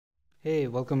Hey,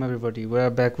 welcome everybody. We are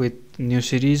back with new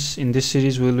series. In this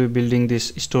series we'll be building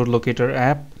this Store Locator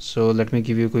app. So let me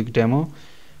give you a quick demo.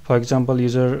 For example,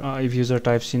 if user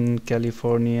types in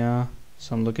California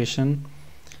some location,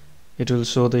 it will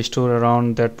show the store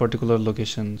around that particular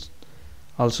location.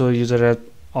 Also, user has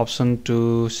option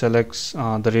to select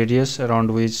the radius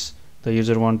around which the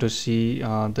user want to see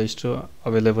the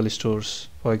available stores.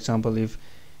 For example, if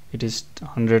it is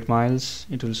 100 miles,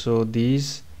 it will show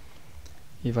these.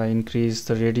 If I increase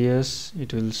the radius,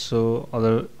 it will show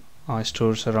other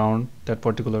stores around that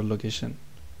particular location.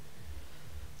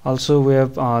 Also, we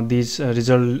have these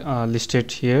result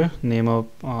listed here. Name of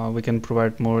we can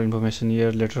provide more information here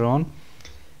later on.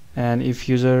 And if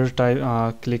user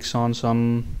clicks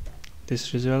on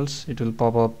these results, it will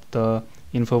pop up the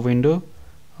info window.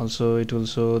 Also, it will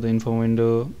show the info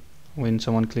window when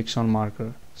someone clicks on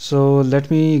marker. So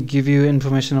let me give you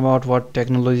information about what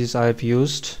technologies I have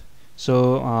used.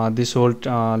 So this whole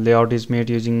layout is made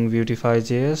using Vuetify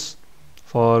JS.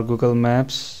 For Google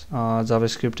Maps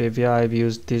JavaScript API, I've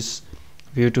used this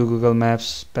Vue to Google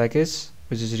Maps package,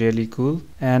 which is really cool.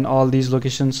 And all these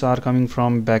locations are coming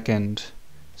from backend.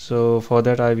 So for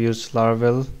that, I've used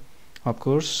Laravel, of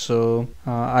course. So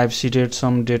I've seeded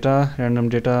some data, random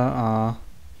data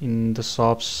in the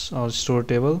shops or store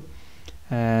table,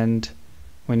 and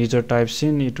when user types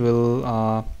in, it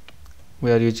will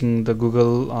we are using the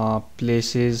Google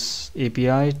Places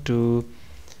API to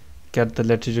get the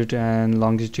latitude and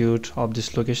longitude of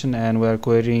this location, and we are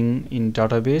querying in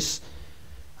database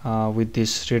with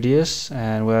this radius,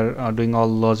 and we are doing all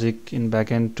logic in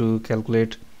backend to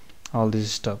calculate all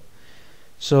this stuff.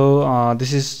 So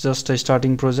this is just a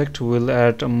starting project. We'll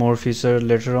add more feature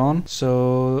later on.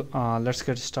 So let's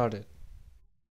get started.